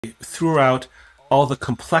threw out all the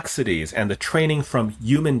complexities and the training from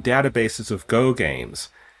human databases of Go games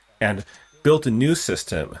and built a new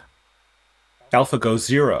system, AlphaGo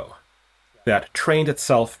Zero, that trained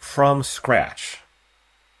itself from scratch.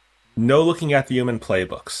 No looking at the human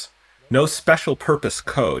playbooks. No special purpose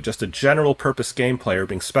code, just a general purpose game player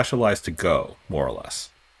being specialized to Go, more or less.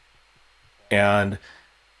 And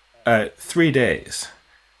 3 days.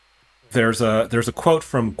 There's a quote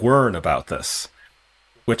from Gwern about this,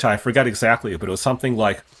 which I forget exactly, but it was something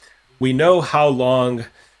like, we know how long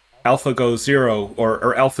AlphaGo Zero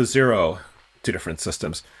or Alpha Zero, two different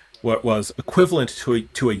systems, what was equivalent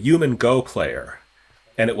to a human Go player.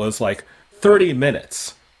 And it was like 30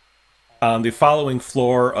 minutes on the following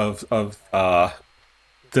floor of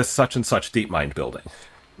this such and such DeepMind building.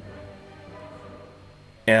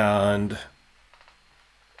 And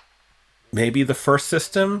maybe the first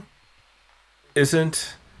system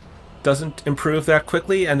doesn't improve that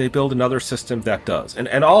quickly, and they build another system that does.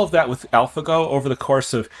 And all of that with AlphaGo over the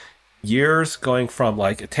course of years, going from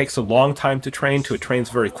like it takes a long time to train to it trains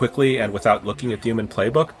very quickly and without looking at the human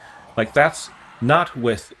playbook. Like, that's not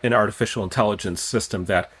with an artificial intelligence system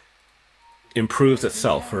that improves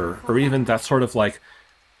itself, or even that sort of like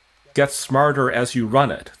gets smarter as you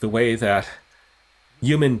run it, the way that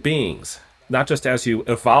human beings, not just as you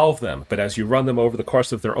evolve them, but as you run them over the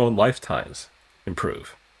course of their own lifetimes,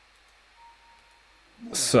 improve.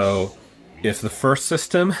 So if the first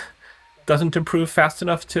system doesn't improve fast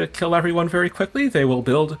enough to kill everyone very quickly, they will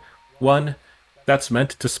build one that's meant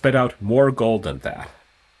to spit out more gold than that.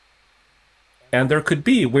 And there could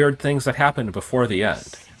be weird things that happen before the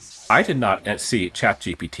end. I did not see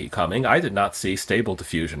ChatGPT coming. I did not see Stable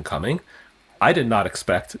Diffusion coming. I did not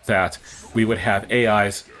expect that we would have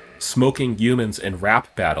AIs smoking humans in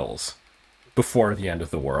rap battles before the end of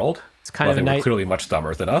the world. It's kind of they were clearly much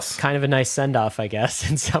dumber than us. Kind of a nice send-off, I guess,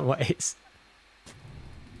 in some ways.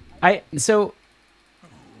 So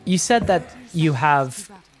you said that you have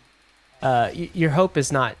your hope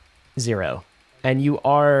is not zero, and you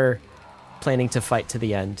are planning to fight to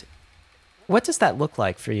the end. What does that look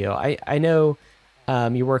like for you? I know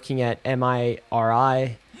you're working at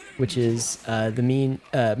MIRI, which is the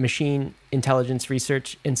Machine Intelligence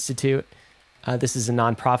Research Institute. This is a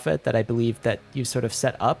nonprofit that I believe that you sort of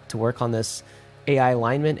set up to work on this AI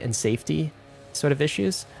alignment and safety sort of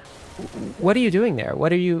issues. What are you doing there?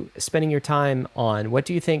 What are you spending your time on? What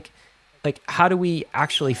do you think, like, how do we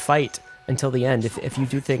actually fight until the end? If you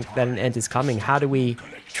do think that an end is coming, how do we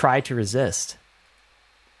try to resist?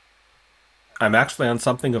 I'm actually on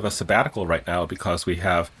something of a sabbatical right now because we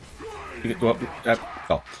have... Well,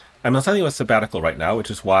 I'm on something of a sabbatical right now,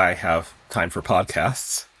 which is why I have time for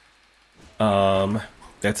podcasts.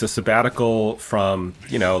 It's a sabbatical from,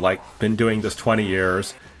 like, been doing this 20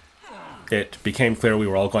 years. It became clear we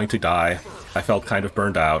were all going to die. I felt kind of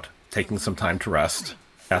burned out, taking some time to rest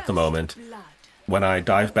at the moment. When I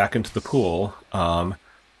dive back into the pool, I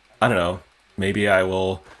don't know, maybe I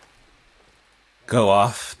will go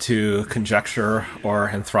off to conjecture or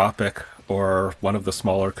Anthropic or one of the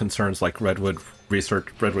smaller concerns like Redwood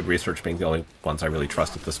Research being the only ones I really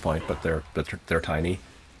trust at this point, but they're tiny.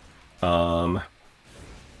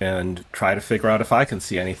 And try to figure out if I can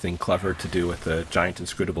see anything clever to do with the giant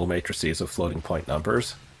inscrutable matrices of floating point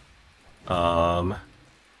numbers.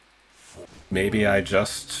 Maybe I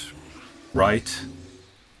just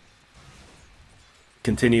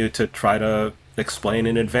continue to try to explain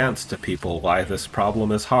in advance to people why this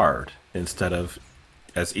problem is hard, instead of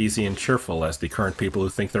as easy and cheerful as the current people who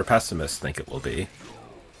think they're pessimists think it will be.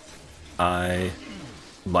 I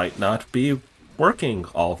might not be working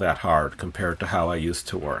all that hard compared to how I used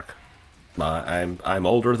to work. I'm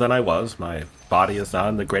older than I was. My body is not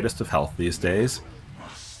in the greatest of health these days.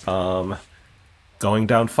 Going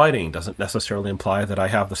down fighting doesn't necessarily imply that I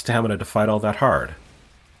have the stamina to fight all that hard.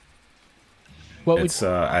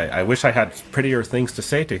 I wish I had prettier things to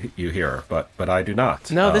say to you here, but I do not.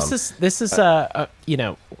 No, this is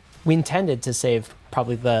we intended to save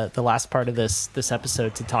probably the last part of this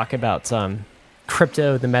episode to talk about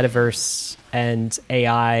crypto, the metaverse, and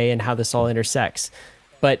AI, and how this all intersects.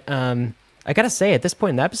 But I gotta say, at this point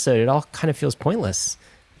in the episode, it all kind of feels pointless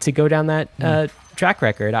to go down that track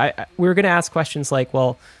record. We were gonna ask questions like,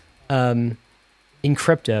 well, in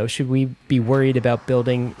crypto, should we be worried about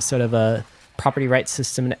building sort of a property rights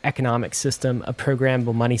system, an economic system, a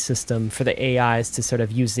programmable money system for the AIs to sort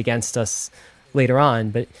of use against us later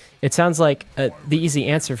on? But it sounds like the easy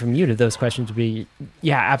answer from you to those questions would be,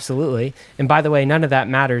 yeah, absolutely. And by the way, none of that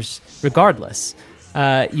matters regardless.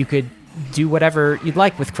 You could do whatever you'd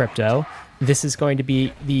like with crypto. This is going to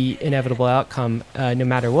be the inevitable outcome no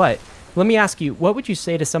matter what. Let me ask you, what would you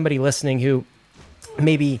say to somebody listening who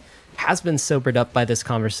maybe has been sobered up by this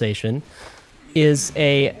conversation, is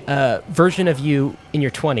a version of you in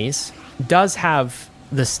your 20s, does have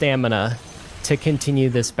the stamina to continue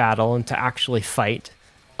this battle and to actually fight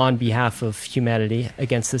on behalf of humanity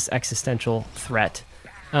against this existential threat?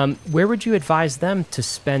 Where would you advise them to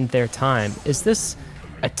spend their time? Is this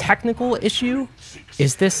a technical issue?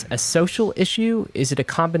 Is this a social issue? Is it a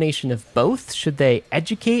combination of both? Should they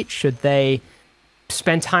educate? Should they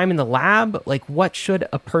spend time in the lab? Like, what should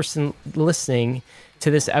a person listening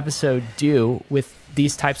to this episode do with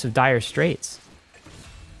these types of dire straits?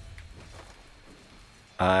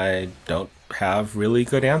 I don't have really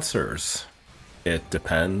good answers. It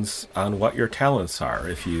depends on what your talents are.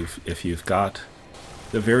 If you've got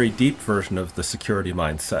the very deep version of the security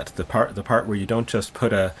mindset, the part where you don't just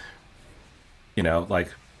put a,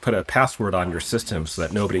 put a password on your system so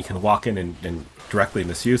that nobody can walk in and directly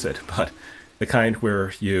misuse it, but the kind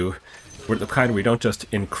where you don't just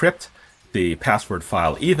encrypt the password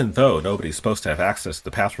file, even though nobody's supposed to have access to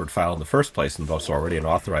the password file in the first place and was already an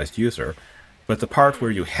authorized user, but the part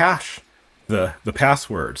where you hash the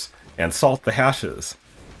passwords and salt the hashes.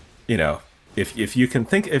 If you can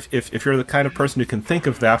think, if you're the kind of person who can think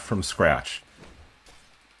of that from scratch,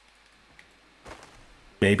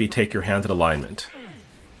 maybe take your hand at alignment.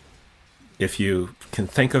 If you can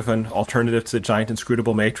think of an alternative to the giant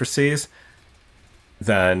inscrutable matrices,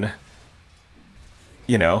 then,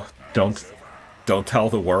 don't tell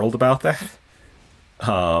the world about that.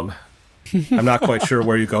 I'm not quite sure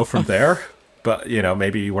where you go from there, but,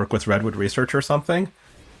 maybe you work with Redwood Research or something.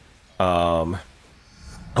 A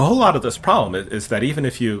whole lot of this problem is that even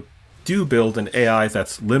if you do build an AI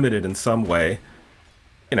that's limited in some way,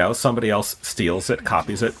 somebody else steals it,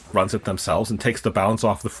 copies it, runs it themselves, and takes the bounds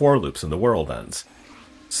off the for loops and the world ends.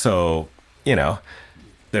 So,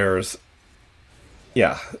 there's,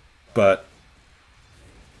 but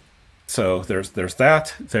so there's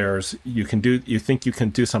that. You think you can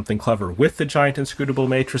do something clever with the giant inscrutable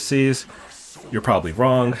matrices. You're probably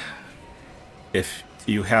wrong. If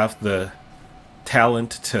you have the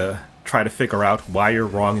talent to try to figure out why you're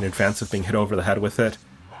wrong in advance of being hit over the head with it,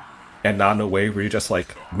 and not in a way where you just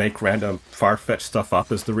make random far-fetched stuff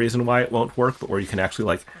up as the reason why it won't work, but where you can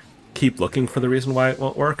actually keep looking for the reason why it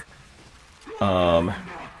won't work.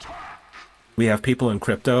 We have people in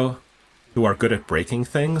crypto who are good at breaking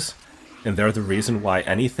things, and they're the reason why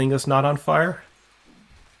anything is not on fire.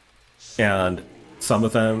 And some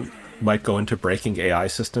of them might go into breaking AI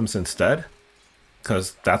systems instead,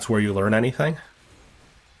 because that's where you learn anything.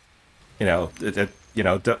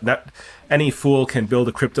 Any fool can build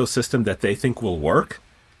a crypto system that they think will work.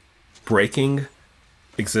 Breaking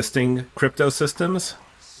existing crypto systems,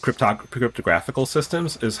 cryptographical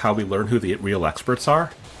systems, is how we learn who the real experts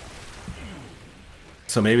are.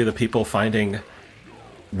 So maybe the people finding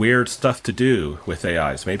weird stuff to do with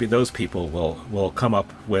AIs, maybe those people will come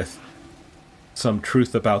up with some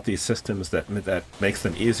truth about these systems that makes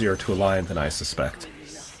them easier to align than I suspect.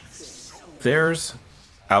 The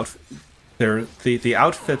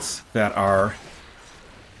outfits that are,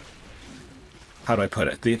 how do I put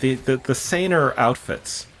it? The saner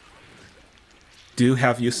outfits do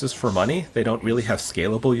have uses for money. They don't really have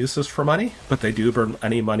scalable uses for money, but they do burn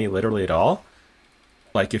any money literally at all.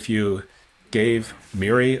 Like if you gave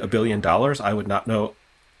Miri $1 billion, I would not know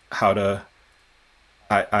how to.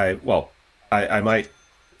 I might,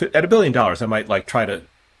 at $1 billion, I might try to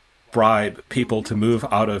bribe people to move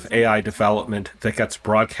out of AI development that gets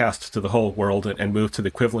broadcast to the whole world and move to the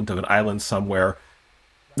equivalent of an island somewhere.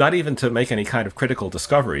 Not even to make any kind of critical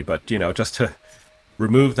discovery, but just to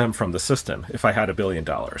remove them from the system. If I had $1 billion,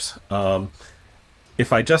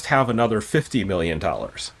 if I just have another $50 million,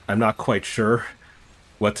 I'm not quite sure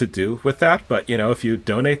what to do with that. But if you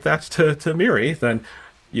donate that to Miri, then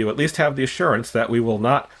you at least have the assurance that we will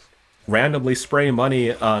not randomly spray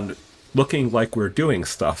money on looking like we're doing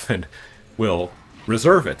stuff, and we'll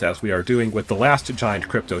reserve it, as we are doing with the last giant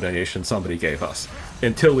crypto donation somebody gave us,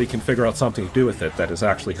 until we can figure out something to do with it that is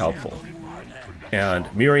actually helpful.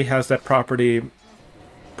 And Miri has that property.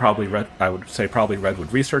 I would say probably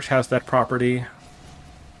Redwood Research has that property.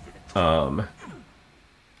 I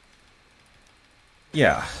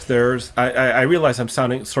realize I'm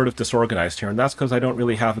sounding sort of disorganized here, and that's because I don't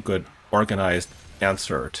really have a good organized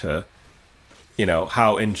answer to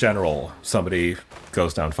how in general somebody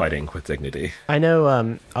goes down fighting with dignity. I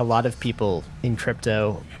know a lot of people in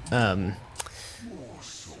crypto,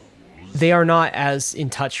 they are not as in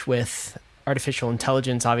touch with artificial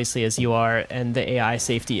intelligence, obviously, as you are, and the AI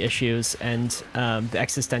safety issues and the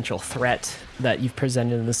existential threat that you've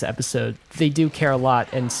presented in this episode, they do care a lot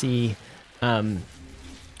and see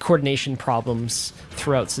coordination problems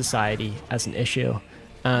throughout society as an issue.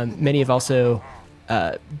 Many have also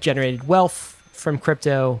generated wealth from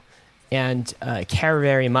crypto and care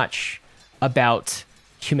very much about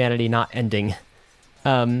humanity not ending.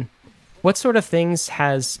 What sort of things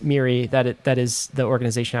has MIRI, that is the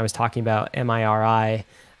organization I was talking about, MIRI,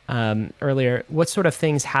 earlier, what sort of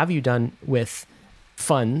things have you done with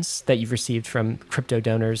funds that you've received from crypto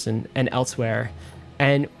donors and elsewhere?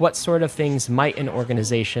 And what sort of things might an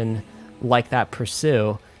organization like that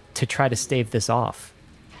pursue to try to stave this off?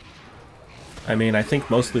 I mean, I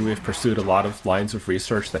think mostly we've pursued a lot of lines of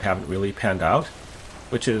research that haven't really panned out,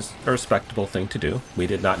 which is a respectable thing to do. We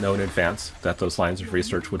did not know in advance that those lines of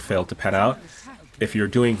research would fail to pan out. If you're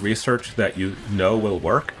doing research that you know will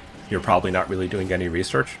work, you're probably not really doing any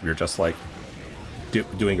research. You're just like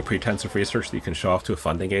doing a pretense of research that you can show off to a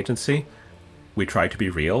funding agency. We tried to be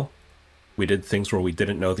real. We did things where we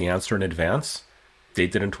didn't know the answer in advance. They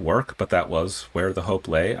didn't work, but that was where the hope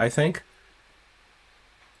lay, I think.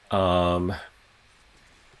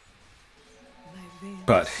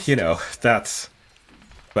 But, you know, that's...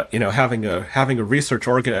 But, you know, having a research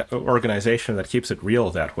organization that keeps it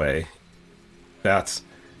real that way, that's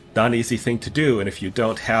not an easy thing to do. And if you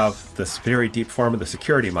don't have this very deep form of the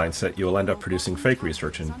security mindset, you will end up producing fake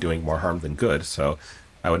research and doing more harm than good. So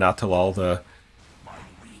I would not tell all the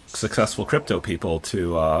successful crypto people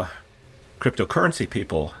to, cryptocurrency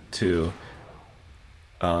people to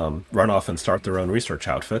run off and start their own research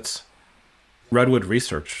outfits. Redwood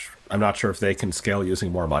Research, I'm not sure if they can scale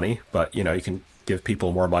using more money, but, you know, you can give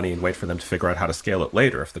people more money and wait for them to figure out how to scale it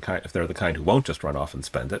later if they're the kind who won't just run off and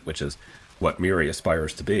spend it, which is what MIRI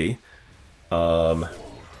aspires to be. And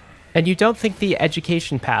you don't think the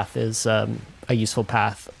education path is a useful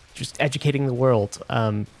path? Just educating the world,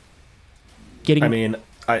 getting. I mean,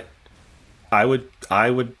 I would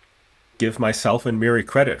give myself and MIRI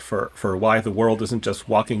credit for why the world isn't just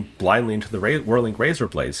walking blindly into the whirling razor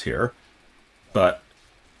blades here, but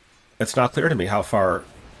it's not clear to me how far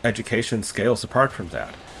education scales apart from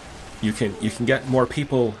that. You can get more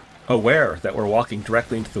people aware that we're walking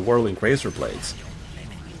directly into the whirling razor blades,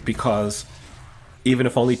 because even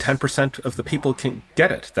if only 10% of the people can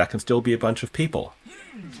get it, that can still be a bunch of people.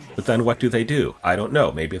 But then what do? I don't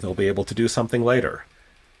know. Maybe they'll be able to do something later.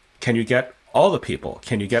 Can you get all the people?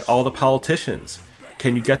 Can you get all the politicians?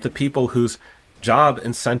 Can you get the people whose job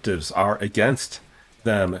incentives are against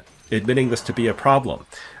them admitting this to be a problem?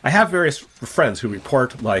 I have various friends who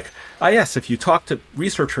report like, yes, if you talk to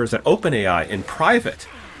researchers at OpenAI in private,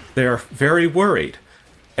 they're very worried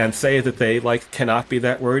and say that they cannot be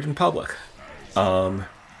that worried in public.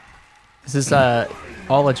 This is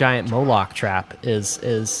all a giant Moloch trap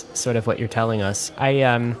is sort of what you're telling us.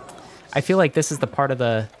 I feel like this is the part of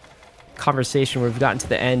the conversation where we've gotten to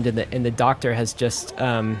the end and the doctor has just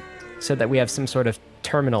said that we have some sort of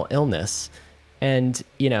terminal illness. And,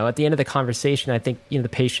 you know, at the end of the conversation, I think, you know, the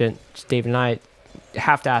patient, David and I,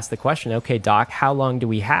 have to ask the question, okay, doc, how long do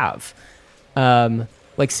we have?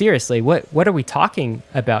 Seriously, what are we talking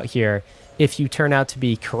about here? If you turn out to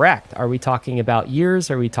be correct, are we talking about years?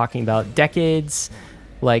 Are we talking about decades?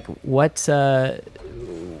 What's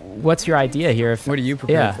your idea here? What are you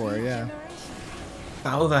prepared for? Yeah.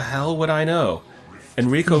 How the hell would I know?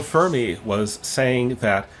 Enrico Fermi was saying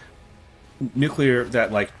that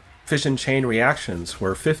fission chain reactions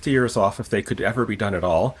were 50 years off if they could ever be done at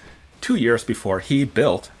all, 2 years before he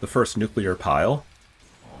built the first nuclear pile.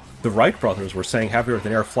 The Wright brothers were saying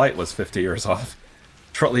heavier-than-air flight was 50 years off,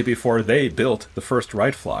 shortly before they built the first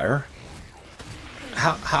Wright flyer.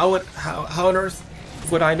 How on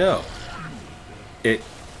earth would I know? It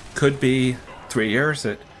could be 3 years,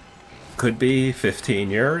 it could be 15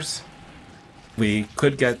 years. We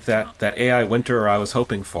could get that AI winter I was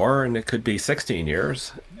hoping for, and it could be 16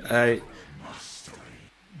 years. I'm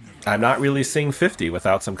not really seeing 50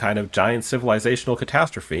 without some kind of giant civilizational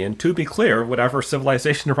catastrophe. And to be clear, whatever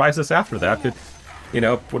civilization arises after that could,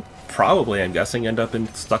 would probably, I'm guessing, end up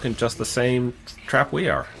stuck in just the same trap we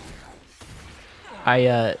are.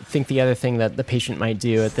 I think the other thing that the patient might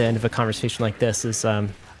do at the end of a conversation like this is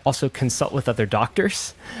also consult with other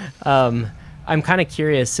doctors. I'm kind of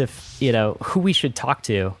curious if, who we should talk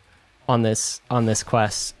to on this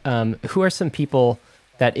quest. Who are some people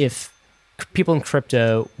that if people in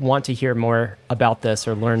crypto want to hear more about this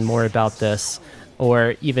or learn more about this,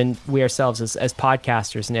 or even we ourselves as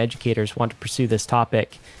podcasters and educators want to pursue this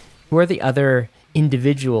topic, who are the other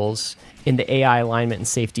individuals in the AI alignment and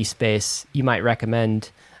safety space you might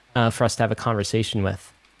recommend for us to have a conversation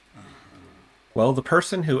with? Well, the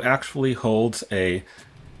person who actually holds a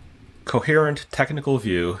coherent technical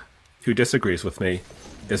view, who disagrees with me,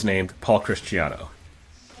 is named Paul Christiano.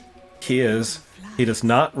 He does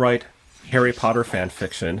not write Harry Potter fan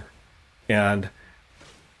fiction, and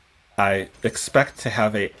I expect to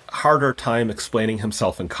have a harder time explaining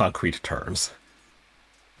himself in concrete terms.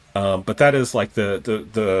 But that is like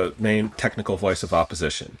the main technical voice of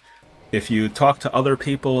opposition. If you talk to other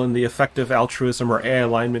people in the effective altruism or AI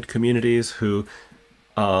alignment communities who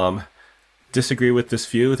disagree with this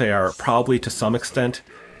view, they are probably to some extent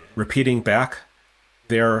repeating back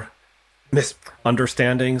their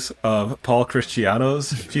misunderstandings of Paul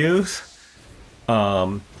Christiano's views.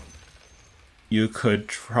 You could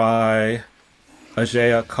try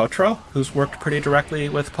Ajay Kotra, who's worked pretty directly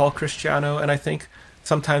with Paul Christiano, and I think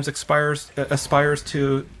sometimes aspires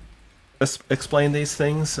to explain these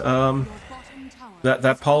things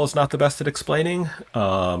that Paul is not the best at explaining.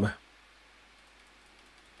 I'll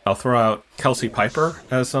throw out Kelsey Piper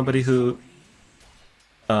as somebody who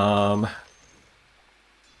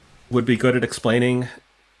would be good at explaining,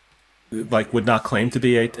 like would not claim to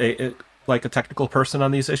be a like a technical person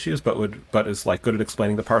on these issues, but is like good at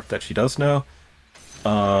explaining the part that she does know.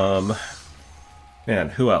 Man,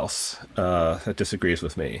 who else that disagrees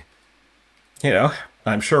with me? You know,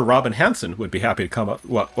 I'm sure Robin Hansen would be happy to come up.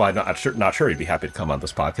 Well, I'm not sure he'd be happy to come on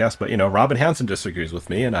this podcast, but you know, Robin Hansen disagrees with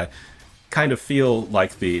me, and I kind of feel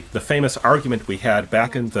like the famous argument we had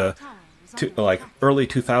back in the early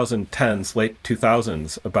 2010s, late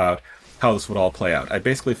 2000s about how this would all play out. I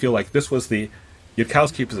basically feel like this was the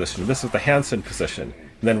Yudkowsky position, this is the Hansen position,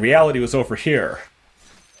 and then reality was over here,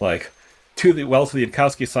 like to the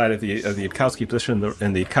Yudkowsky side of the Yudkowsky position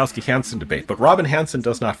in the Yudkowsky-Hansen debate. But Robin Hansen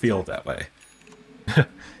does not feel that way.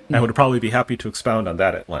 I would probably be happy to expound on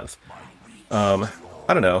that at length. I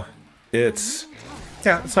don't know. It's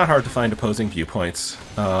not hard to find opposing viewpoints.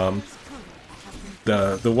 The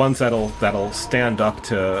ones that'll stand up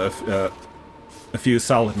to a few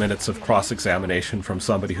solid minutes of cross-examination from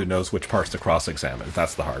somebody who knows which parts to cross-examine.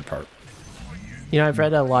 That's the hard part. You know, I've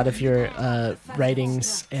read a lot of your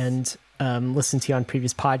writings and listened to you on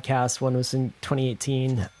previous podcasts. One was in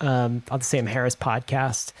 2018 on the Sam Harris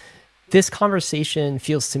podcast. This conversation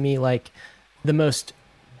feels to me like the most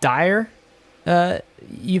dire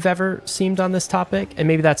you've ever seemed on this topic, and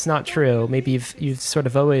maybe that's not true. Maybe you've sort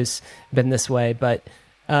of always been this way, but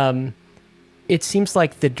it seems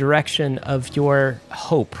like the direction of your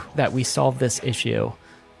hope that we solve this issue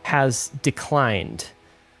has declined.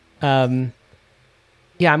 I'm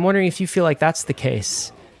wondering if you feel like that's the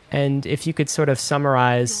case, and if you could sort of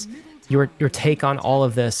summarize your take on all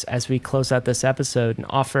of this as we close out this episode and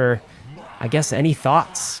offer, I guess, any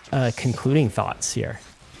thoughts, concluding thoughts here.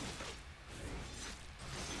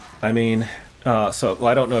 I mean, I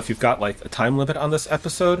don't know if you've got like a time limit on this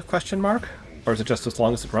episode, ? Or is it just as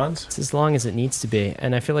long as it runs? It's as long as it needs to be,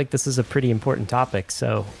 and I feel like this is a pretty important topic,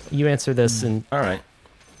 so you answer this and all right,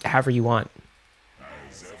 however you want.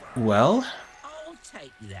 Well,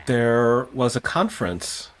 there was a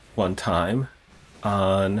conference one time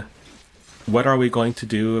on what are we going to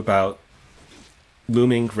do about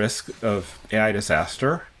looming risk of AI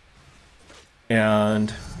disaster,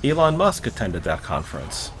 and Elon Musk attended that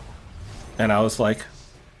conference. And I was like,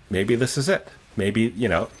 maybe this is it. Maybe, you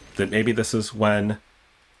know, that maybe this is when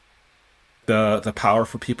the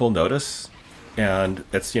powerful people notice, and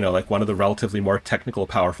it's, you know, like one of the relatively more technical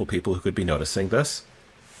powerful people who could be noticing this.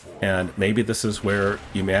 And maybe this is where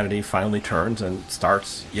humanity finally turns and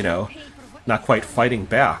starts, you know, not quite fighting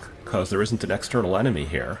back, because there isn't an external enemy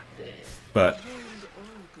here, but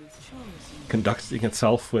conducting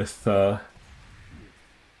itself with, I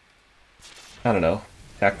don't know,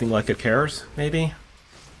 acting like it cares, maybe?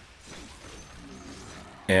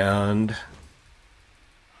 And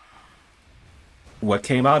what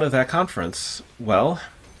came out of that conference, well,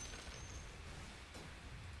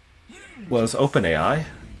 was OpenAI,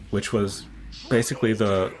 which was basically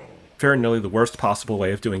very nearly the worst possible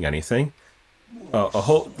way of doing anything.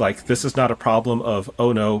 This is not a problem of,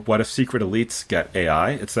 oh no, what if secret elites get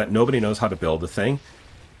AI? It's that nobody knows how to build the thing.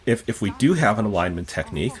 If we do have an alignment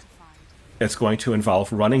technique, it's going to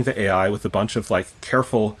involve running the AI with a bunch of like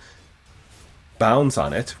careful bounds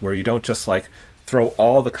on it, where you don't just like throw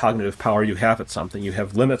all the cognitive power you have at something. You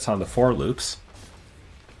have limits on the for loops,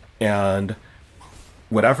 and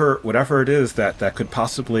whatever it is that could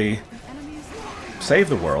possibly save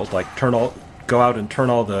the world, like go out and turn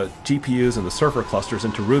all the GPUs and the server clusters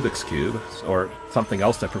into Rubik's cubes, or something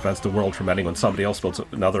else that prevents the world from ending when somebody else builds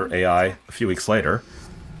another AI a few weeks later.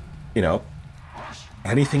 You know,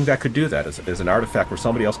 anything that could do that is an artifact where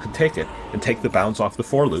somebody else could take it and take the bounds off the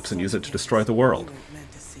for loops and use it to destroy the world.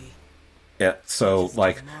 Yeah, so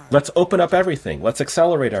like, let's open up everything. Let's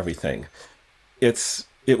accelerate everything. It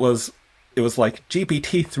was like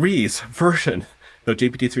GPT-3's version, though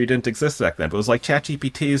GPT-3 didn't exist back then. But it was like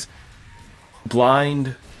ChatGPT's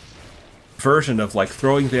blind version of like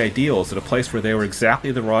throwing the ideals at a place where they were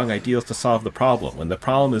exactly the wrong ideals to solve the problem. When the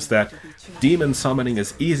problem is that demon summoning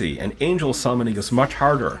is easy and angel summoning is much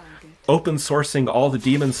harder. Open sourcing all the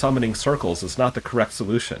demon summoning circles is not the correct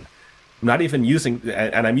solution. I'm not even using,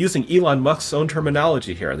 and I'm using Elon Musk's own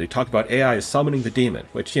terminology here. They talk about AI as summoning the demon,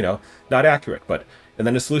 which, you know, not accurate, but, and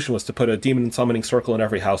then the solution was to put a demon summoning circle in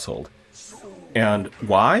every household. And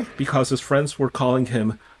why? Because his friends were calling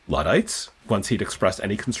him Luddites once he'd expressed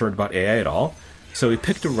any concern about AI at all. So he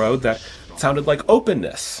picked a road that sounded like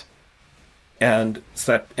openness and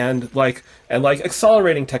like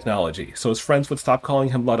accelerating technology. So his friends would stop calling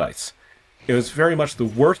him Luddites. It was very much the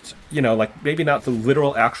worst, you know, like maybe not the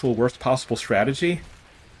literal actual worst possible strategy,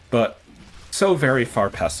 but so very far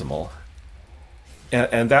pessimal.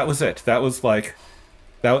 And that was it. That was like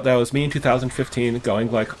that was me in 2015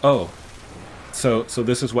 going like, oh, so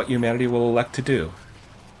this is what humanity will elect to do.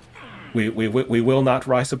 We will not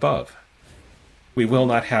rise above. We will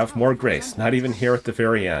not have more grace, not even here at the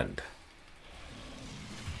very end.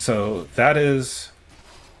 So that is,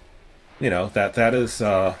 you know, that is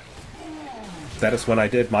when I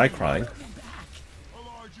did my crying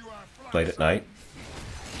late at night,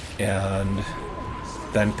 and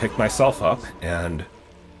then picked myself up and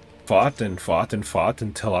fought and fought and fought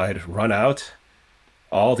until I'd run out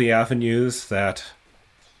all the avenues that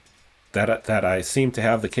I seem to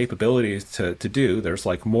have the capabilities to do. There's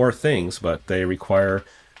like more things, but they require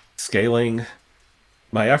scaling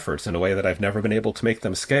my efforts in a way that I've never been able to make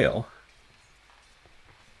them scale.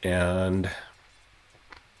 And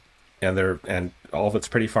all of it's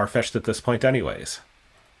pretty far-fetched at this point anyways.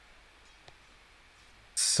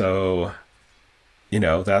 So, you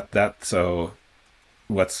know, so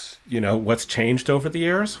what's changed over the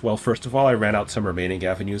years? Well, first of all, I ran out some remaining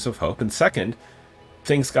avenues of hope, and second,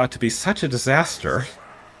 things got to be such a disaster,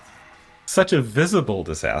 such a visible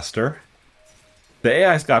disaster. The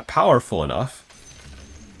AIs got powerful enough,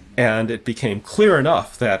 and it became clear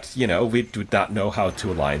enough that, you know, we did not know how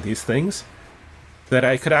to align these things, that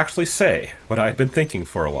I could actually say what I'd been thinking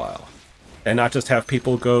for a while, and not just have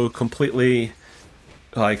people go completely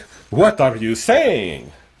like, what are you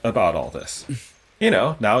saying about all this? You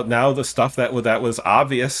know, now the stuff that was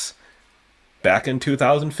obvious back in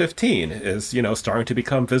 2015 is, you know, starting to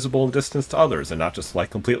become visible in distance to others and not just like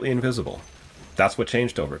completely invisible. That's what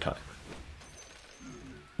changed over time.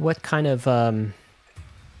 What kind of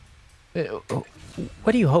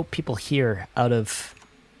what do you hope people hear out of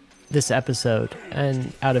this episode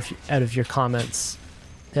and out of your comments,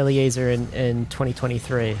 Eliezer in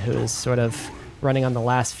 2023, who is sort of running on the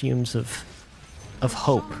last fumes of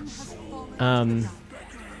hope?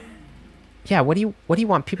 Yeah, what do you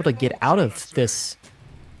want people to get out of this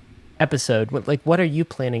episode? What are you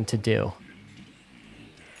planning to do?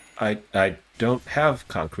 I don't have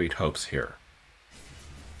concrete hopes here.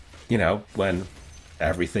 You know, when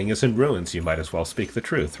everything is in ruins, you might as well speak the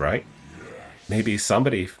truth, right? Maybe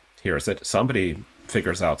somebody hears it, somebody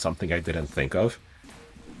figures out something I didn't think of.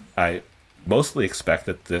 I mostly expect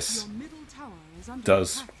that this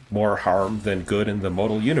does more harm than good in the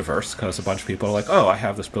modal universe, because a bunch of people are like, oh, I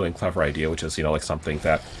have this brilliant, clever idea, which is, you know, like something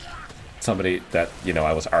that somebody that, you know,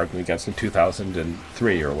 I was arguing against in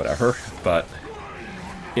 2003 or whatever. But,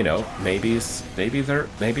 you know, maybe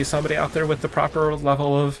somebody out there with the proper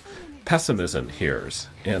level of pessimism hears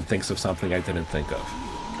and thinks of something I didn't think of.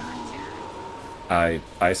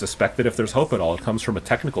 I suspect that if there's hope at all, it comes from a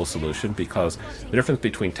technical solution, because the difference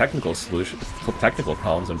between technical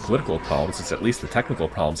problems and political problems is at least the technical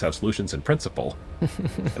problems have solutions in principle.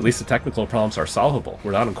 At least the technical problems are solvable.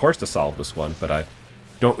 We're not on course to solve this one, but I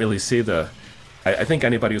don't really see I think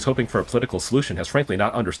anybody who's hoping for a political solution has frankly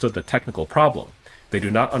not understood the technical problem. They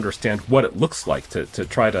do not understand what it looks like to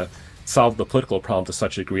try to solve the political problem to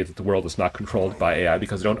such a degree that the world is not controlled by AI,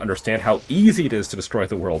 because they don't understand how easy it is to destroy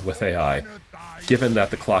the world with AI, given that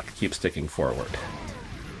the clock keeps ticking forward.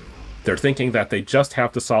 They're thinking that they just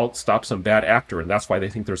have to stop some bad actor, and that's why they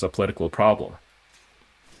think there's a political problem,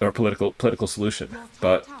 or political solution.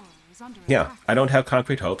 But yeah, I don't have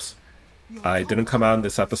concrete hopes. I didn't come on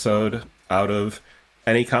this episode out of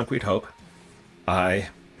any concrete hope. I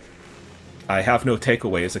have no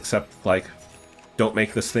takeaways except like, don't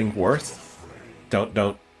make this thing worse. Don't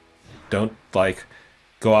like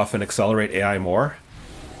go off and accelerate AI more.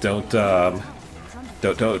 Don't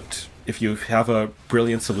if you have a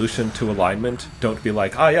brilliant solution to alignment, don't be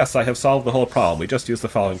like, ah, yes, I have solved the whole problem. We just use the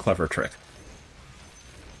following clever trick.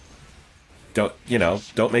 Don't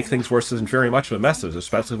make things worse than very much of a message,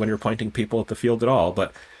 especially when you're pointing people at the field at all.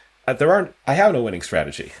 But I have no winning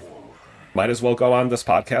strategy. Might as well go on this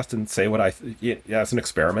podcast and say what as an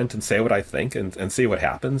experiment and say what I think and see what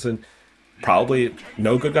happens. And probably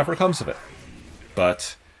no good ever comes of it.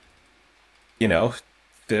 But, you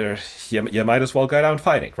might as well go down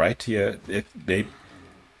fighting, right?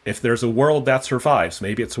 If there's a world that survives,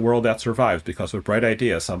 maybe it's a world that survives because of a bright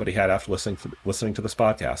idea somebody had after listening to this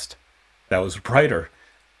podcast. That was brighter,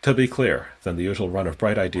 to be clear, than the usual run of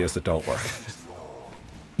bright ideas that don't work.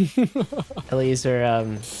 Eliezer,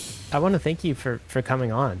 I want to thank you for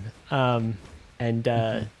coming on and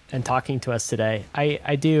talking to us today.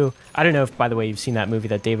 I don't know if, by the way, you've seen that movie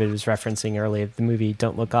that David was referencing earlier, the movie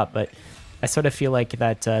Don't Look Up, but I sort of feel like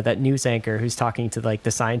that news anchor who's talking to like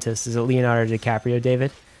the scientist is Leonardo DiCaprio,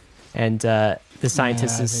 David, and the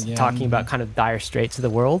scientist is talking about kind of dire straits of the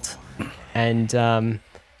world, and the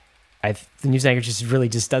news anchor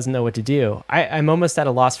just doesn't know what to do. I'm almost at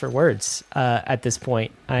a loss for words at this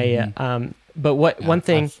point. But one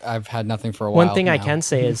thing I've had nothing for a while. One thing now. I can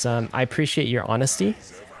say is I appreciate your honesty.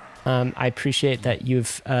 I appreciate that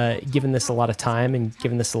you've given this a lot of time and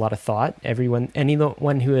given this a lot of thought.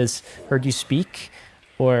 Anyone who has heard you speak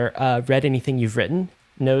or read anything you've written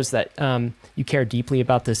knows that you care deeply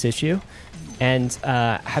about this issue and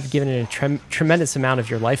have given it a tremendous amount of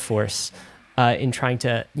your life force in trying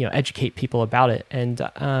to educate people about it. And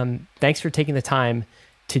thanks for taking the time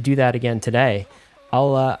to do that again today.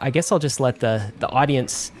 I guess I'll just let the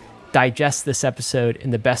audience digest this episode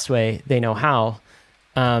in the best way they know how.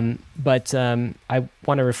 But I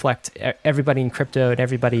want to reflect everybody in crypto and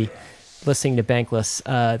everybody listening to Bankless,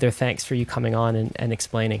 their thanks for you coming on and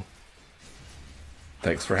explaining.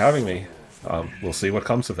 Thanks for having me. We'll see what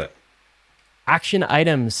comes of it. Action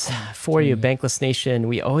items for you, Bankless Nation.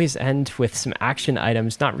 We always end with some action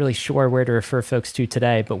items. Not really sure where to refer folks to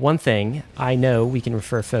today, but one thing I know we can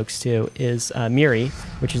refer folks to is MIRI,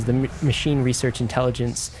 which is the Machine Research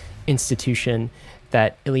Intelligence Institution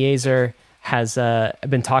that Eliezer has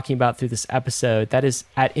been talking about through this episode. That is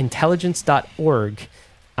at intelligence.org,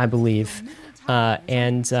 I believe. Some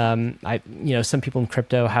people in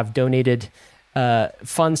crypto have donated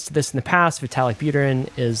funds to this in the past. Vitalik Buterin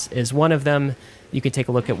is one of them. You can take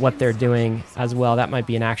a look at what they're doing as well. That might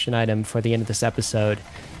be an action item for the end of this episode.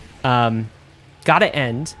 Gotta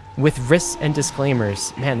end with risks and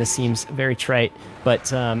disclaimers. Man, this seems very trite,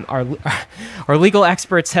 but our legal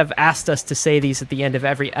experts have asked us to say these at the end of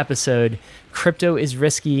every episode. Crypto is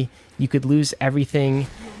risky. You could lose everything.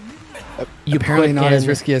 Apparently not as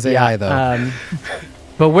risky as AI, though.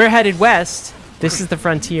 But we're headed west. This is the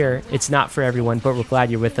frontier. It's not for everyone, but we're glad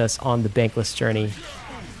you're with us on the Bankless journey.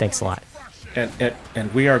 Thanks a lot.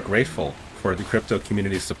 And we are grateful for the crypto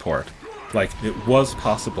community's support. Like, it was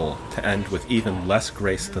possible to end with even less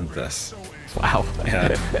grace than this. Wow.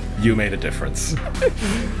 And you made a difference.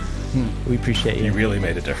 We appreciate you. You really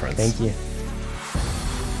made a difference. Thank you.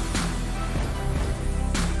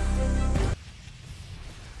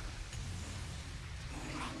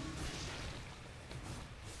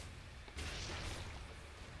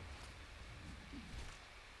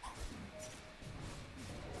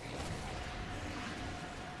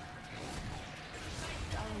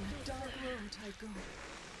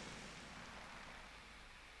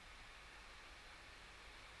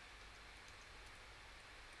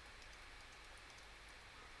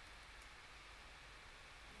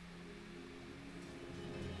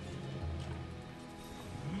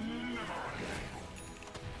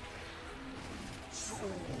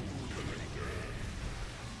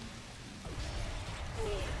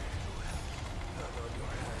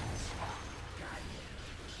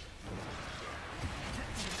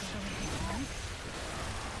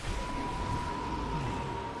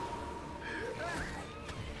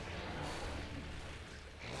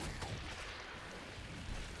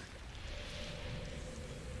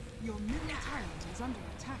 Your middle turret is under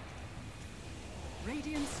attack.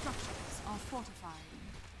 Radiant structures are fortified.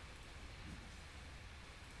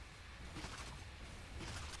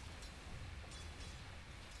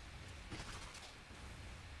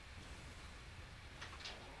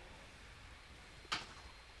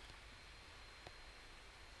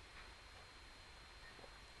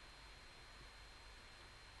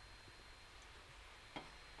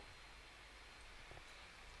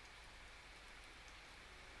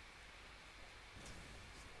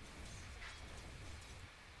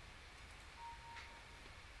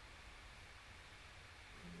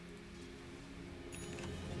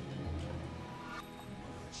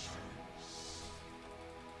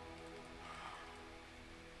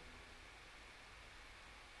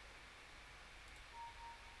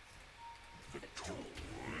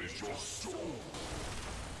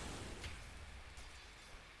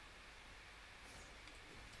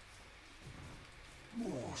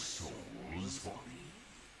 Your soul's body.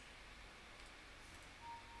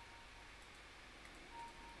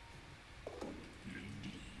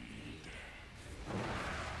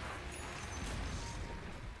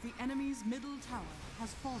 The enemy's middle tower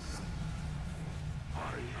has fallen. I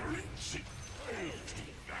reach it. I'll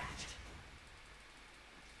take that.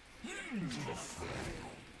 Into the fray.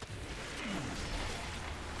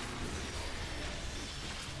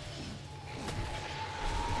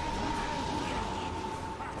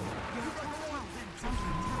 Your top tower is under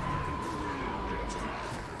attack.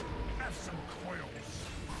 Have some coils.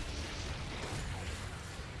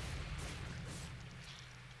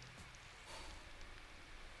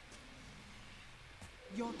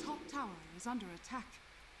 Your top tower is under attack.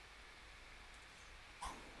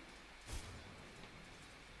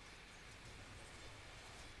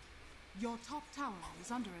 Your top tower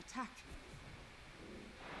is under attack.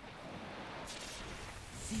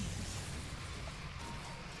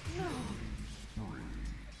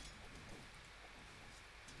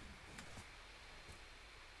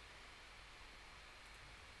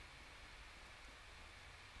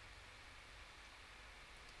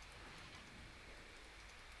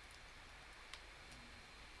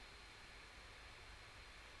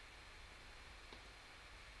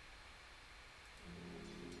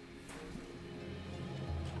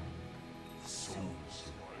 Soul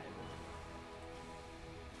survivor.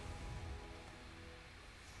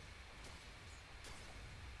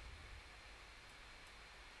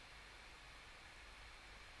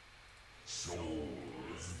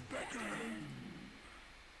 Souls beckon.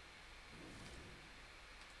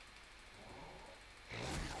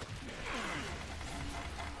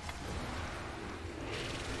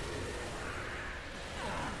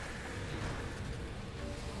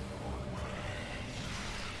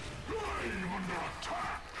 I'm under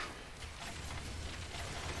attack.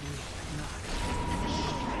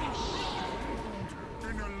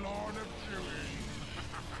 In a line of chewing.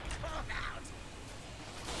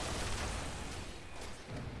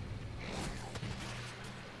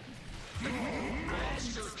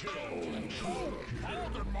 Monster kill. More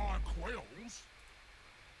than my quills.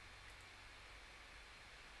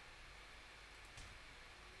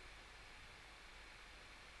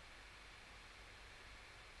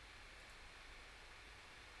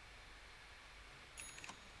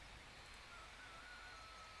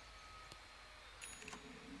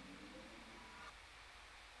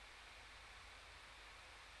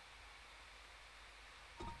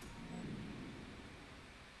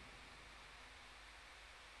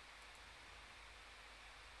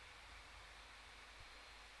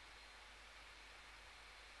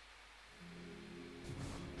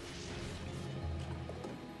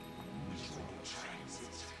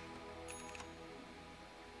 Transit.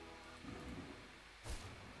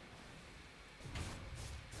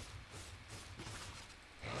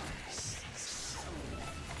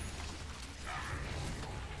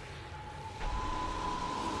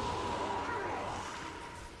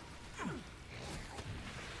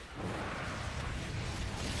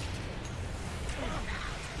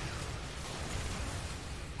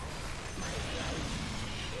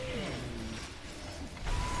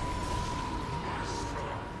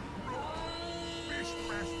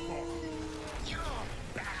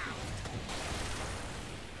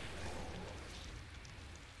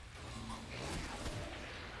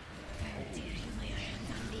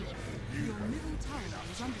 Your middle tower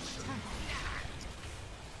is under attack.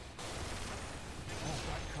 Oh,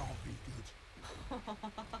 that can't be good.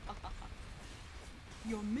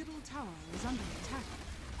 Your middle tower is under attack.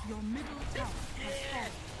 Your middle tower has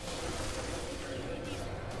fallen.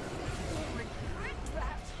 Regret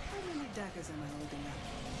that! How many daggers am I holding up?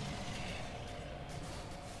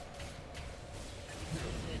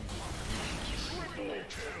 Triple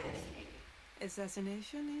kill.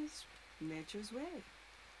 Assassination is nature's way.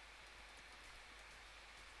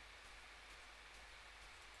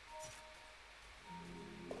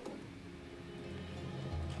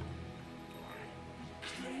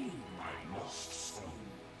 Claim my lost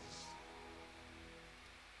souls.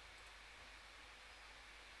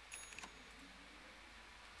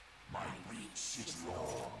 My reach is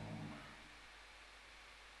long.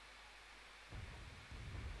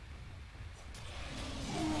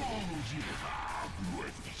 Would you have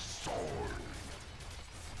with the sword?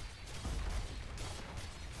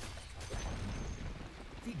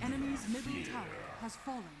 The enemy's middle tower has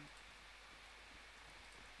fallen.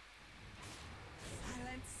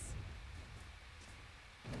 Silence!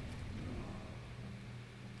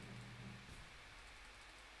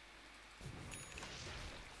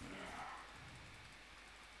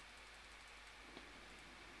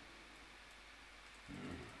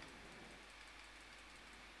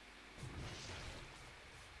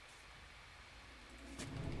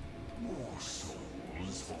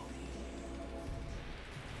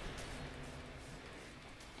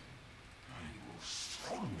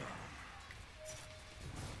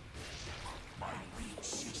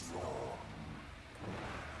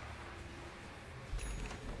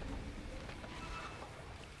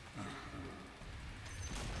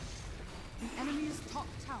 top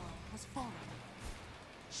tower has fallen.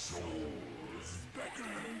 Souls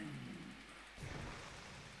beckon.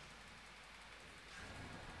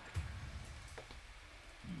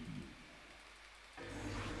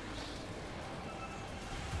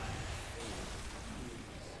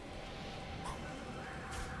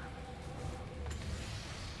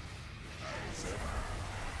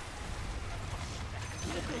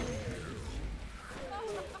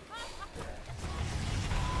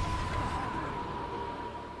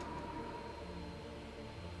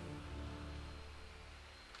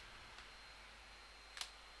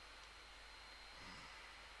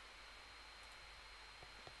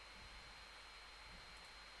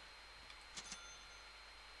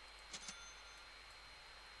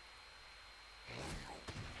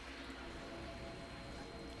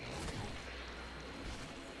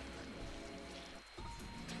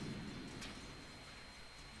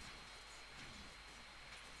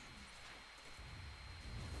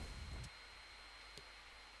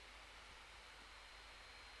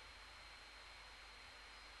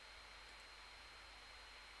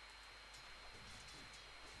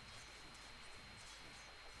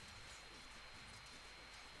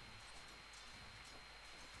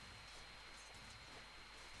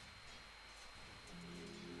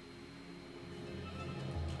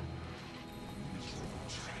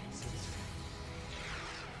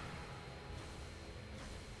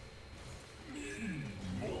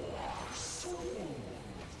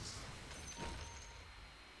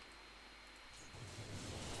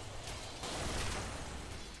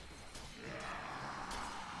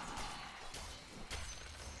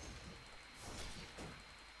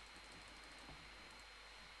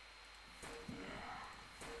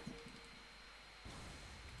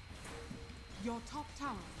 Your top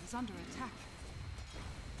tower is under attack.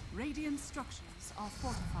 Radiant structures are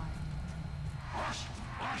fortified.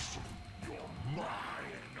 Awesome! Your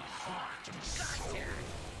mind, heart, and soul.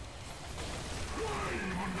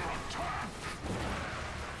 I'm under attack!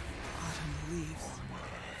 Autumn leaves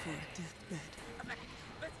for a deathbed.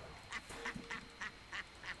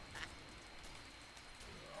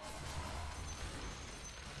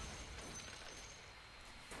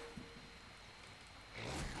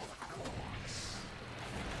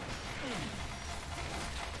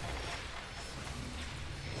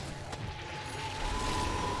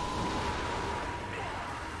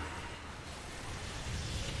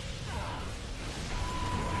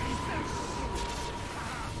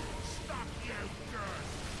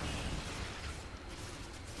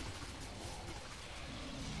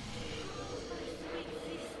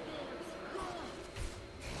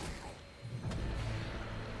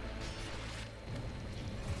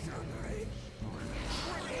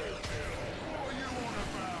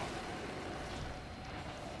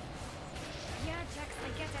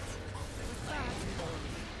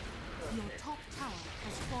 Your top tower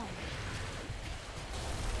has fallen.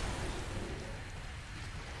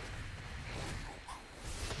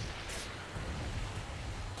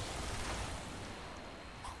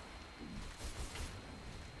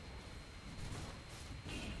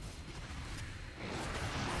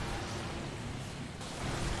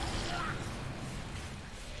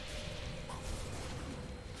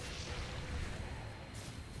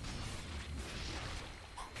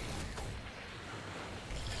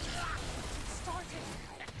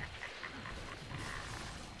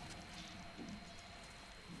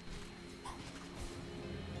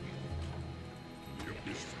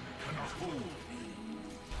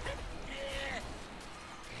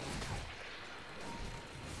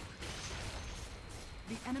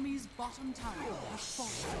 The enemy's bottom tower has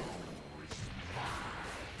fallen.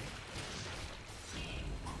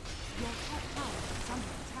 Your top tower is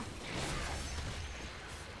under attack.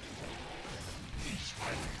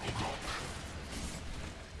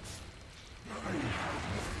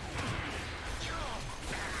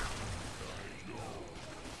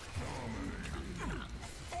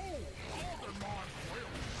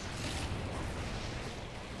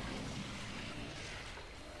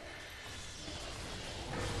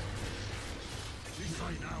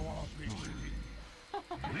 I now RPG.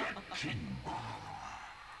 Let King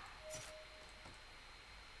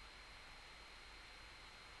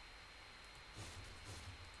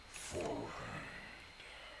forward.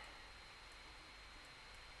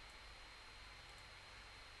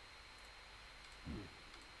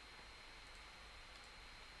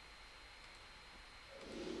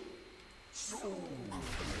 Soul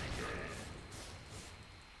Blade.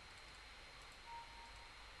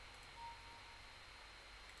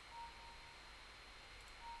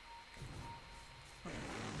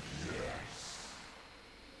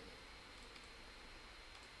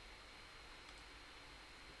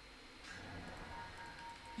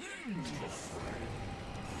 Bleed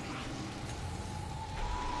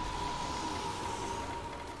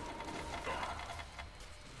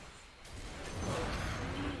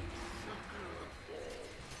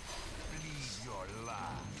your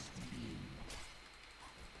last.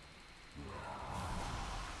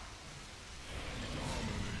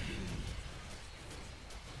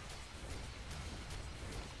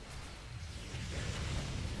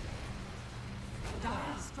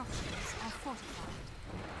 Dire structures are fortified.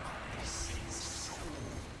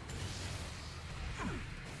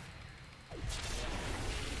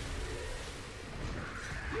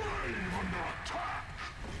 I'm under attack!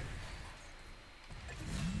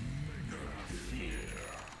 Never fear.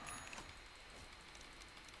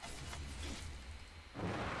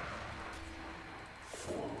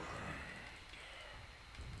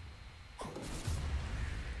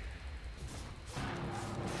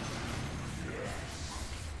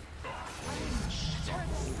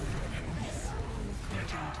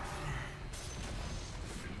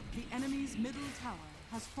 The enemy's middle tower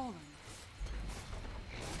has fallen.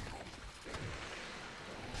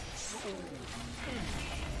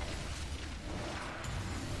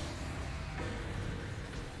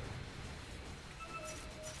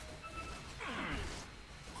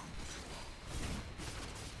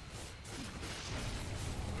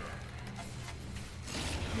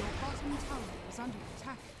 Your bottom tower is under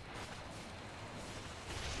attack.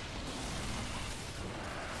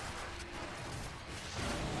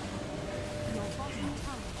 Your bottom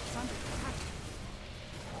tower is under attack.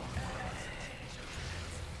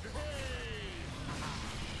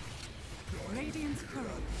 Radiant's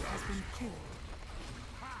courier has been killed.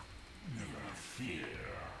 Never fear.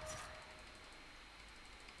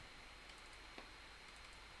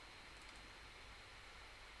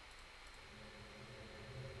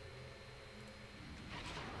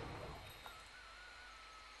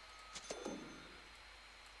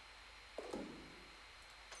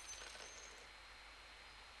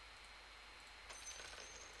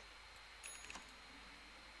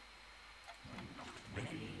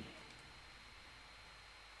 Ready.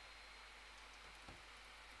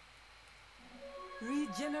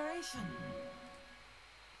 Regeneration.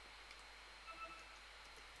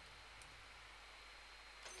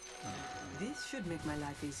 This should make my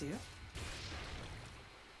life easier.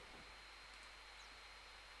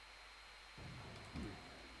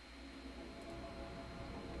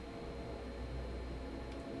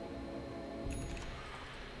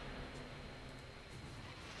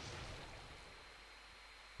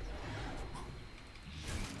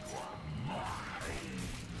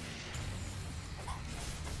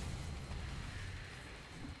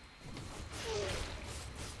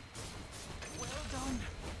 Well done.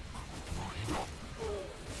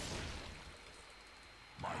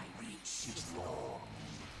 My reach is long.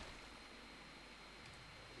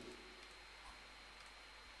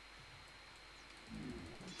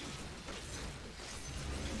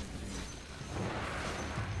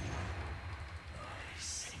 I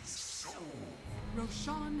sense soul.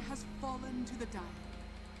 Roshan has fallen to the dire.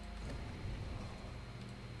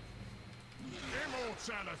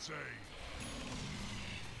 Immortality!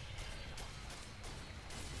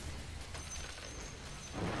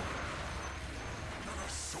 Not a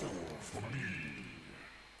soul for me.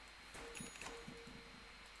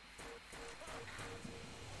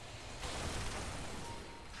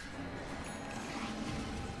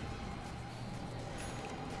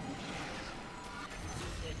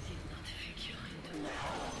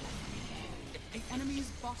 The enemy's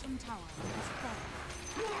bottom tower has fallen.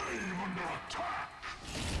 I'm under attack!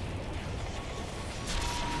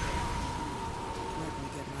 Let me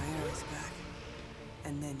get my arrows back,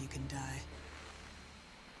 and then you can die.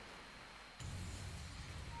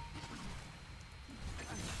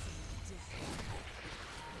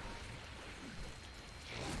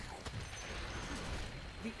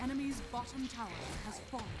 The enemy's bottom tower has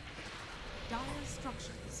fallen. Dire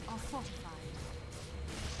structures are fortified.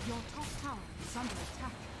 Your top tower is under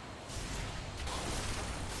attack.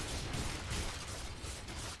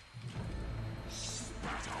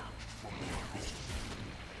 Spat out from the abyss.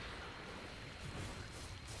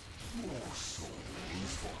 More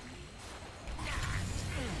souls for me.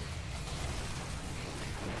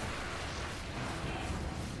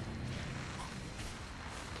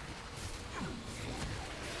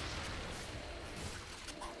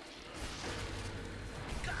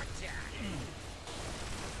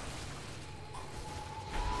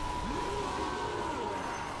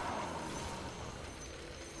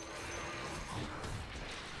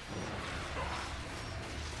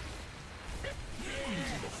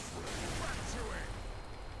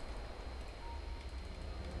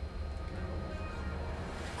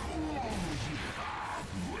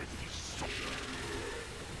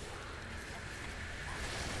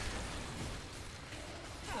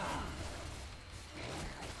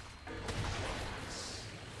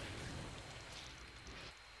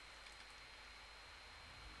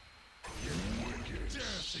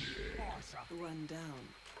 One down,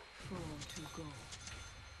 4 to go.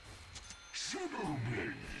 Shadow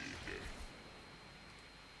Blade.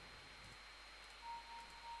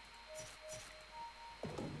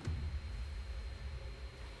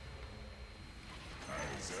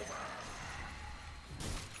 As ever.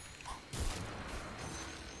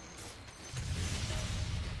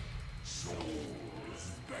 Souls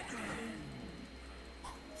beckon.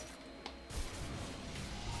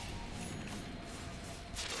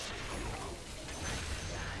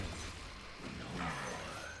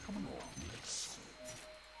 Come on, let's.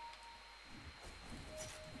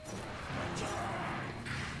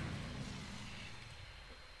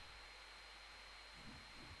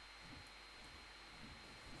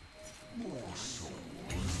 More souls.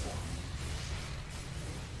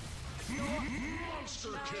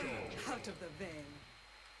 Monster kill! Out of the veil.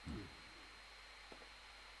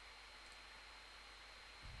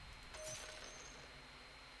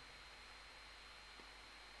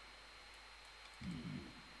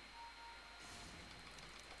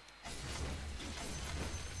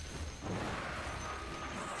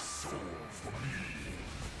 A soul for me.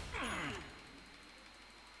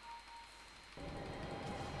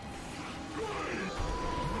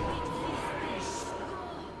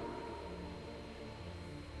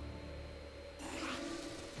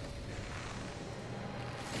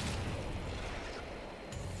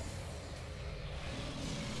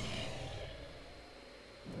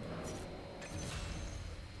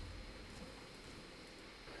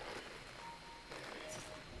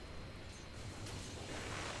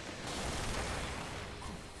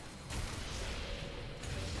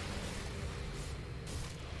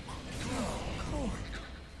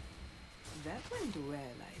 That went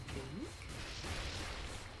well, I think.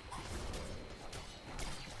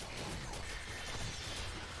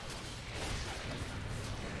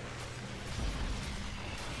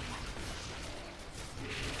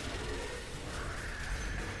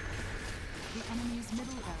 The enemy's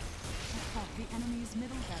middle barracks has fallen. The enemy's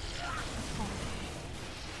middle barracks has fallen.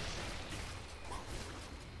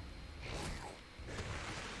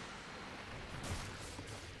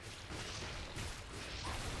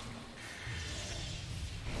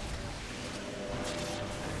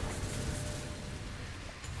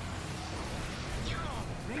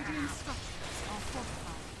 Radiant structures are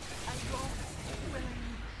fortified. I go when I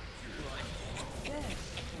need. Death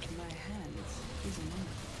at my hands is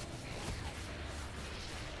enough.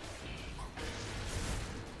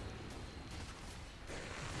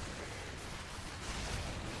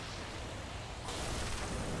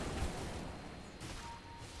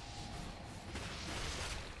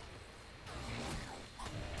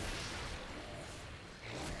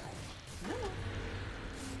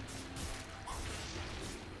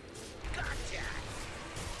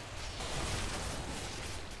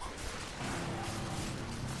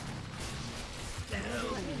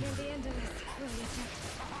 Let me hear the end of this, will you, Jack?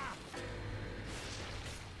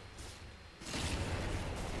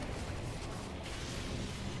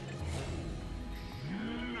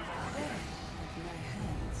 At my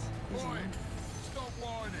hands is Boy, enough. stop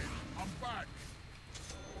whining. I'm back.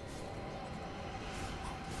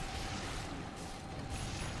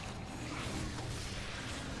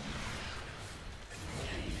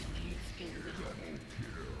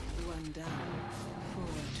 One down, 4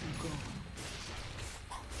 to go.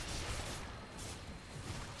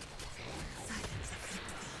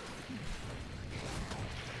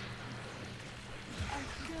 I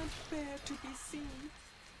can't bear to be seen.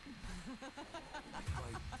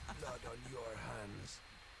 My blood on your hands.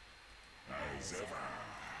 As ever.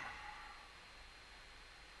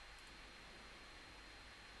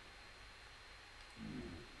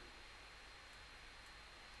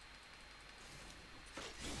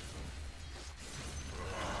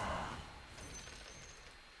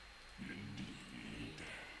 Indeed.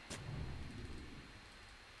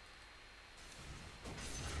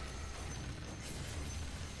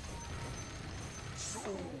 Soul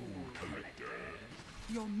Collector.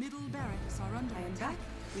 Your middle barracks are under I am attack. back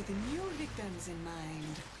with new victims in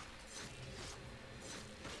mind.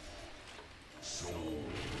 Soul.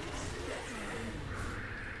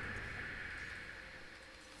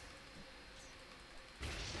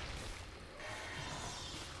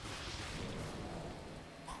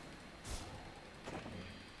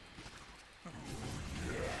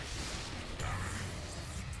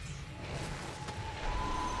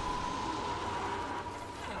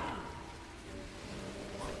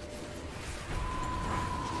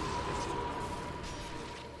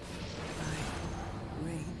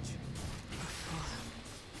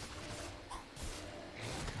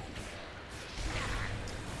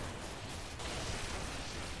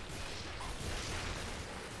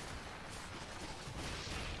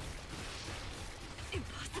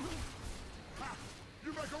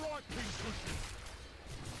 my pincushion!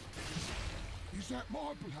 Is that my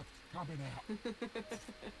blood coming out?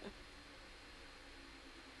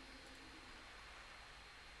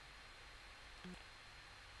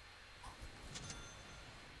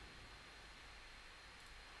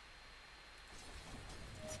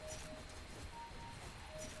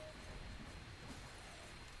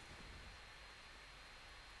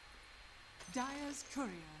 Dire's courier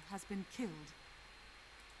has been killed.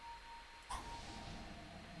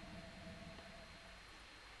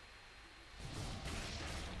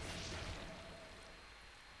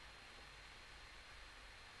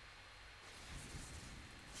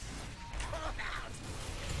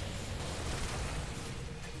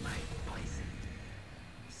 My poison.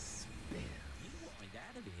 Spill. You wanted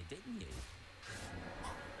out of here, didn't you?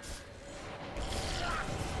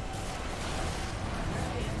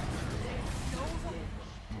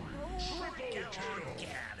 Get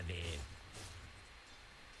out of here.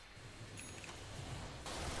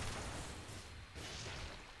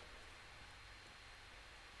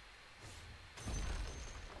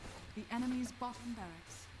 The enemy's bottom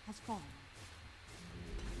barracks has fallen.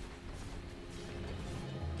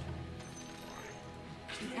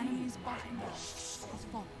 The enemy's bottom barracks has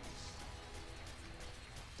fallen.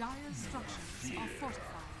 Dire's structures are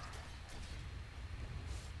fortified.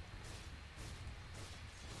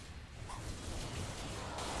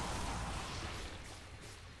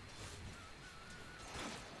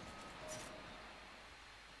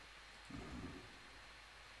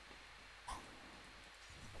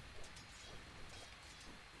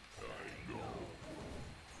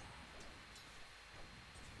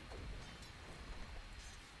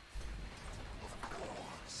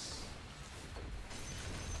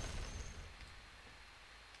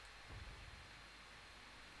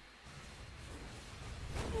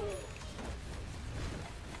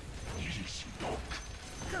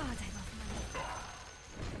 God, I love money.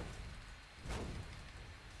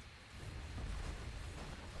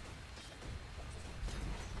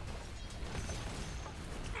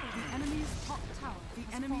 The enemy's top tower, the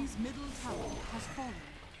enemy's middle tower has fallen.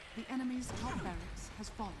 The enemy's top barracks has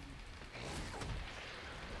fallen.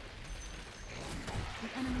 The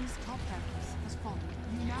enemy's top barracks has fallen.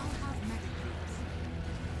 You now have mega creeps.